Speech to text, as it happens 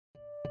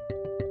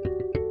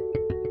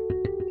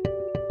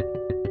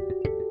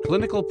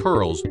Clinical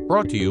Pearls,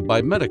 brought to you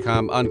by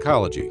Medicom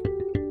Oncology.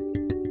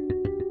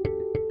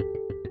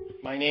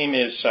 My name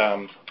is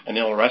Anil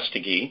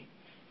Restegui,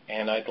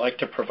 and I'd like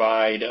to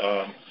provide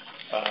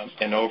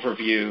an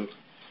overview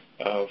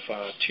of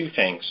two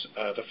things.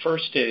 The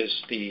first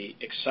is the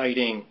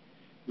exciting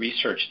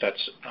research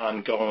that's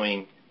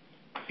ongoing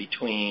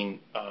between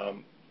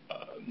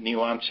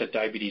new-onset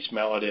diabetes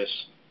mellitus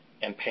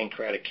and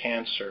pancreatic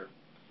cancer.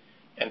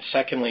 And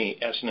secondly,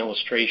 as an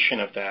illustration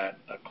of that,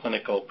 a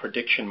clinical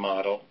prediction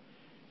model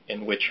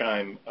in which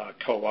I'm a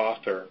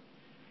co-author,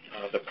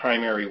 the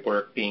primary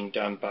work being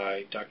done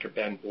by Dr.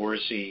 Ben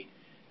Borzi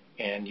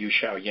and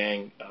Yuxiao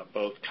Yang,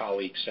 both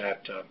colleagues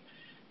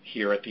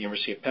here at the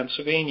University of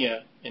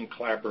Pennsylvania in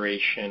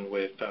collaboration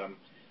with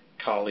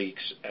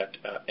colleagues at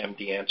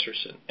MD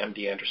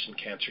Anderson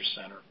Cancer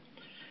Center.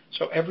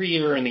 So every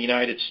year in the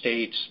United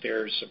States,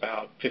 there's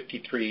about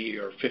 53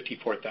 or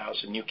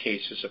 54,000 new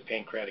cases of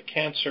pancreatic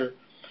cancer.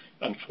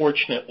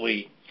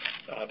 Unfortunately,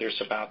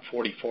 there's about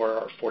 44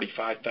 or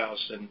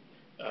 45,000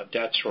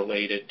 deaths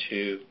related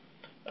to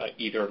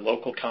either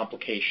local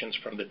complications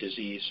from the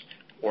disease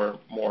or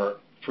more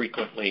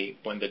frequently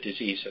when the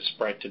disease has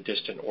spread to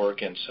distant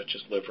organs such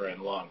as liver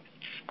and lung.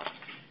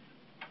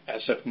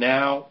 As of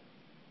now,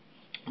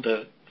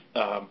 the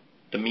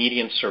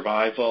median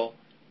survival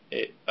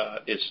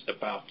is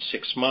about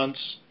 6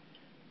 months,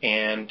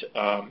 and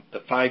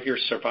the 5-year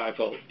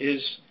survival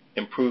is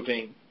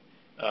improving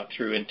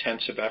through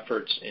intensive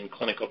efforts in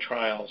clinical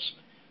trials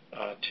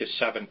to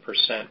 7%,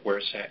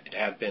 whereas it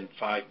had been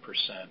 5%.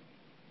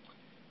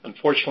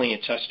 Unfortunately,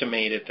 it's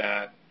estimated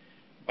that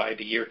by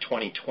the year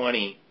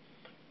 2020,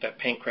 that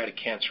pancreatic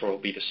cancer will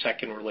be the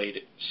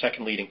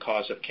second leading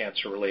cause of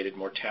cancer-related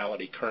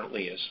mortality.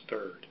 Currently is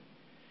third.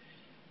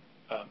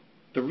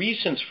 The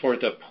reasons for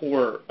the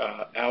poor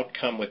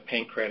outcome with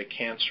pancreatic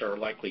cancer are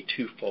likely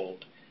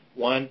twofold.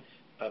 One,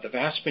 the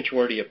vast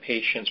majority of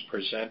patients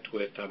present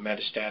with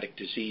metastatic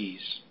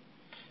disease.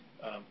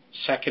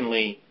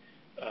 Secondly,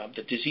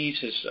 the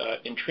disease is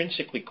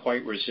intrinsically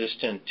quite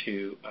resistant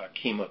to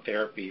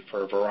chemotherapy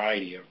for a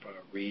variety of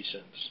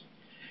reasons.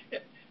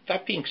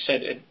 That being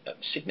said,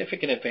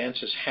 significant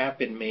advances have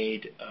been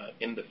made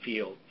in the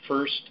field.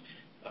 First,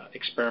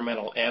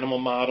 experimental animal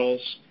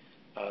models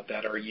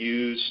that are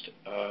used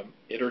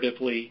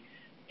iteratively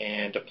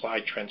and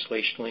applied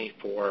translationally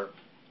for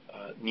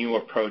new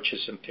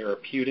approaches in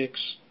therapeutics.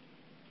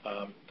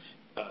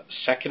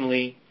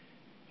 Secondly,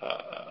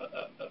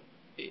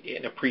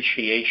 an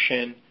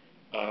appreciation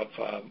of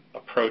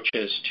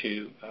approaches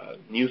to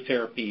new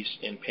therapies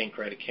in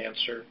pancreatic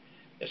cancer,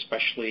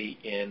 especially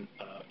in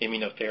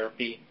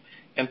immunotherapy.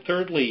 And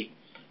thirdly,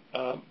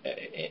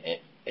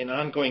 an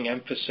ongoing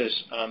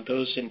emphasis on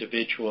those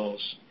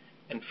individuals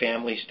and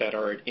families that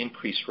are at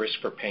increased risk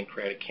for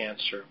pancreatic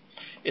cancer.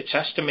 It's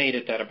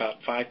estimated that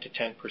about 5 to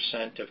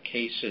 10% of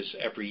cases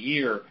every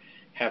year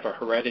have a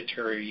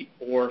hereditary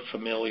or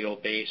familial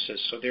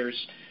basis. So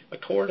there's a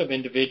cohort of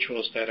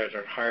individuals that are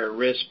at higher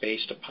risk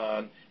based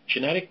upon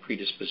genetic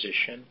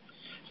predisposition,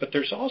 but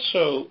there's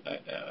also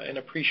an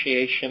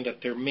appreciation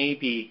that there may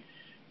be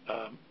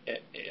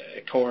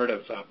a cohort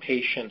of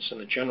patients in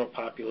the general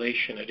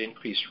population at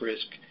increased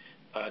risk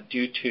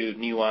due to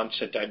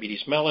new-onset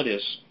diabetes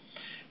mellitus,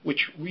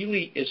 which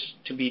really is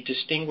to be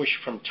distinguished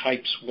from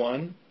type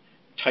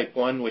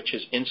 1, which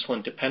is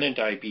insulin-dependent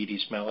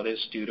diabetes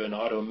mellitus due to an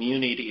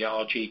autoimmune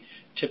etiology,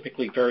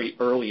 typically very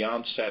early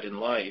onset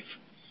in life.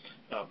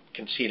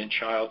 Can see it in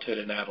childhood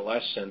and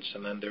adolescence,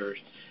 and then there's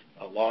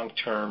a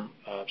long-term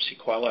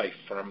sequelae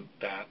from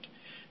that.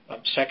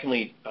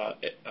 Secondly,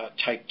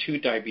 type 2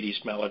 diabetes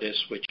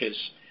mellitus,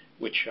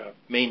 which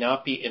may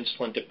not be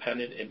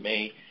insulin-dependent. It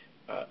may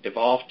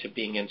evolve to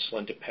being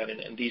insulin-dependent,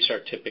 and these are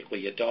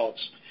typically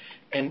adults.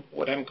 And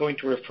what I'm going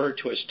to refer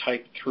to as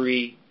type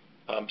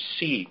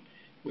 3C,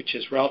 which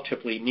is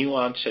relatively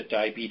new-onset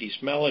diabetes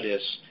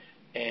mellitus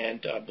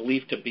and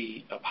believed to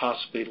be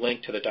possibly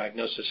linked to the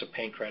diagnosis of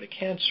pancreatic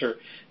cancer.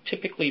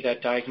 Typically,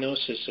 that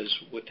diagnosis is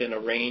within a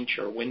range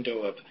or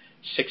window of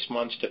 6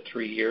 months to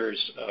 3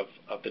 years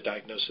of the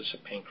diagnosis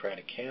of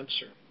pancreatic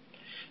cancer.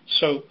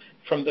 So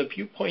from the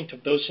viewpoint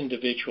of those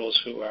individuals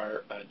who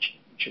are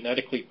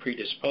genetically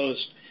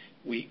predisposed,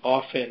 we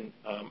often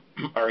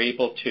are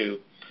able to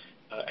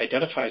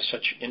identify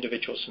such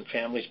individuals and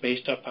families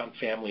based upon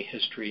family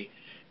history,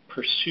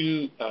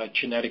 pursue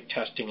genetic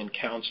testing and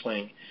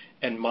counseling,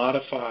 and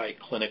modify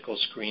clinical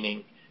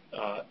screening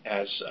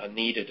as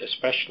needed,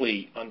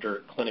 especially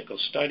under clinical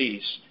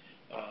studies,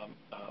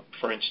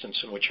 for instance,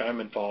 in which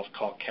I'm involved,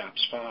 called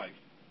CAPS-5.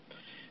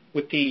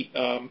 With the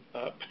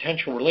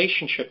potential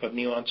relationship of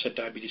new-onset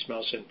diabetes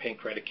mellitus and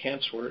pancreatic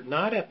cancer, we're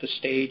not at the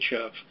stage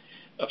of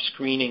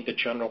screening the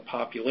general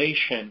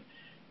population,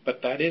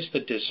 but that is the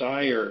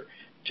desire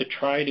to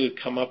try to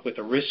come up with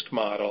a risk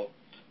model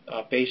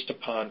based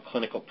upon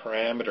clinical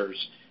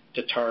parameters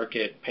to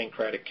target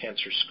pancreatic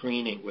cancer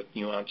screening with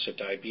new-onset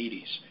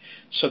diabetes.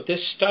 So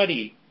this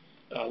study,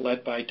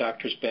 led by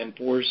Drs. Ben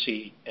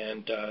Borzi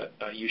and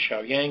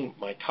Yuxiao Yang,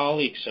 my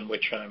colleagues, in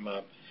which I'm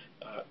a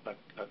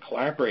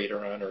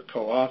collaborator on or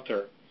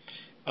co-author,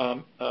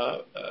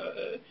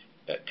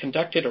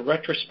 conducted a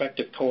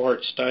retrospective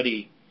cohort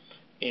study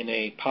in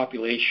a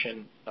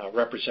population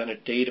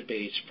represented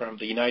database from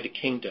the United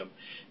Kingdom.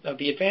 Now,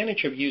 the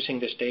advantage of using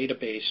this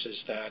database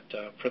is that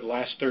for the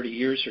last 30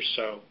 years or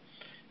so,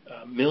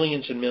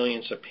 millions and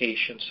millions of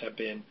patients have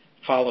been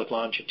followed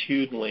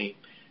longitudinally,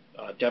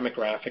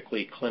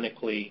 demographically,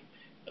 clinically,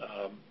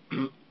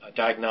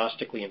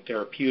 diagnostically, and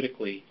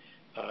therapeutically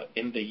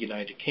in the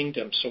United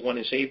Kingdom. So one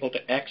is able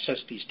to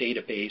access these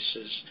database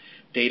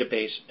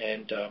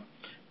and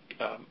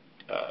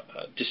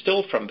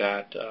distill from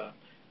that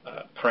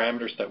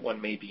parameters that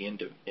one may be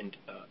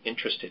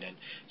interested in.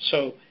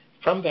 So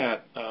from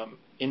that,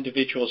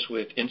 individuals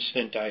with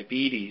incident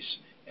diabetes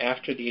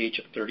after the age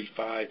of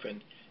 35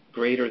 and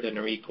greater than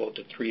or equal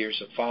to 3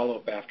 years of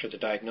follow-up after the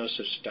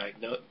diagnosis of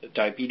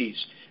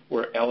diabetes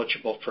were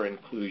eligible for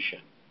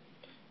inclusion.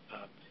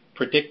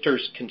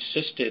 Predictors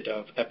consisted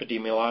of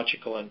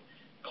epidemiological and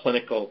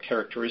clinical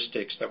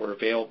characteristics that were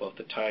available at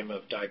the time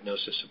of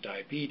diagnosis of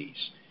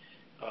diabetes.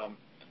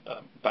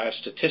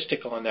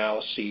 Biostatistical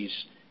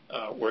analyses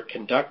were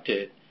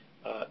conducted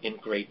in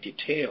great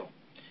detail.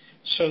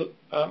 So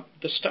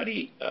the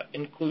study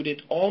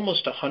included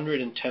almost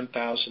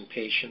 110,000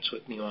 patients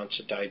with new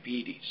onset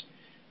diabetes.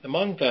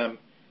 Among them,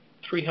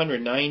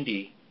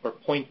 390, or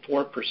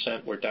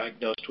 0.4%, were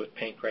diagnosed with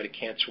pancreatic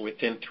cancer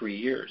within 3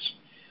 years.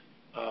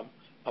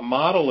 A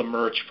model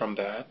emerged from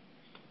that,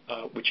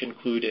 which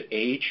included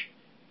age,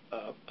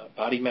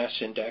 body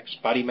mass index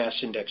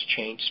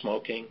change,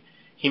 smoking,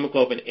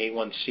 hemoglobin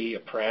A1C, a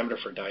parameter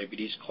for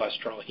diabetes,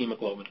 cholesterol,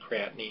 hemoglobin,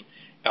 creatinine,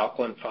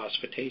 alkaline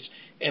phosphatase,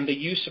 and the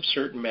use of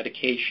certain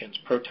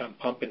medications, proton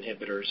pump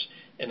inhibitors,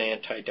 and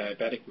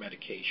anti-diabetic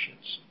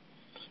medications.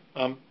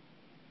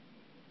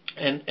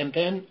 And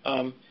then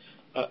a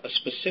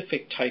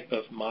specific type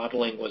of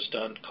modeling was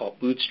done called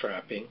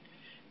bootstrapping.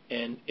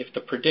 And if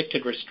the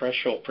predicted risk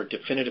threshold for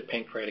definitive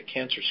pancreatic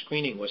cancer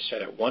screening was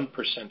set at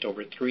 1%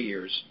 over 3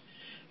 years,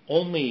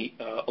 only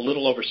a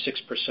little over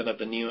 6% of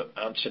the new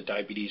onset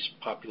diabetes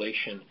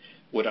population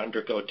would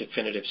undergo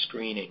definitive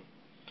screening.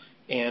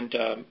 And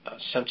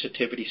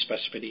sensitivity,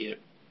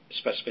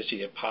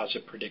 specificity of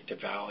positive predictive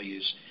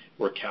values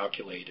were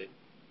calculated.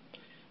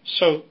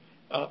 So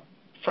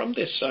from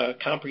this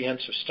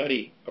comprehensive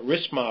study, a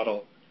risk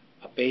model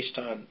based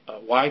on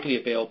widely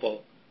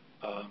available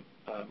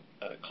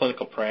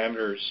clinical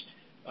parameters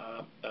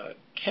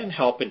can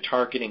help in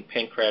targeting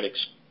pancreatic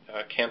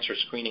cancer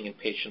screening in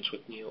patients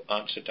with new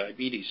onset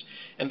diabetes.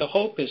 And the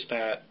hope is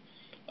that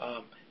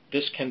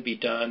this can be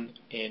done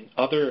in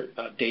other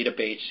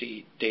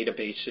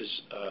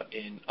databases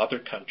in other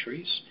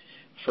countries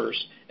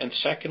first, and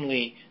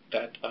secondly,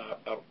 that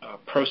a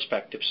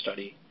prospective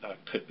study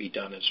could be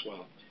done as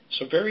well.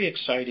 So very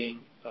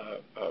exciting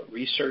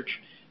research,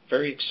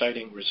 very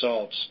exciting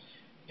results,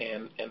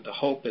 and the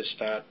hope is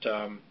that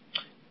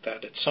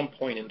that at some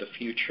point in the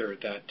future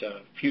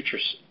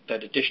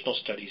that additional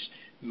studies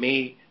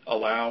may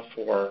allow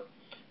for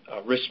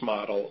risk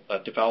model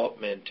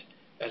development,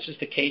 as is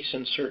the case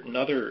in certain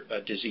other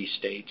disease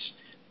states,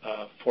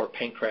 for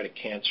pancreatic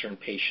cancer in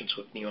patients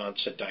with new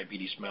onset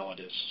diabetes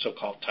mellitus,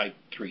 so-called type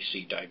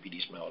 3C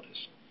diabetes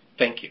mellitus.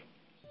 Thank you.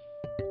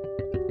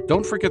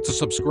 Don't forget to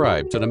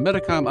subscribe to the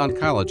Medicom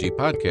Oncology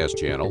podcast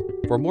channel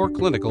for more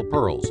clinical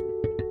pearls.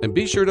 And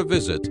be sure to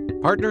visit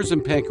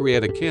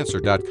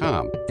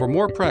partnersinpancreaticcancer.com for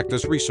more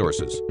practice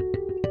resources.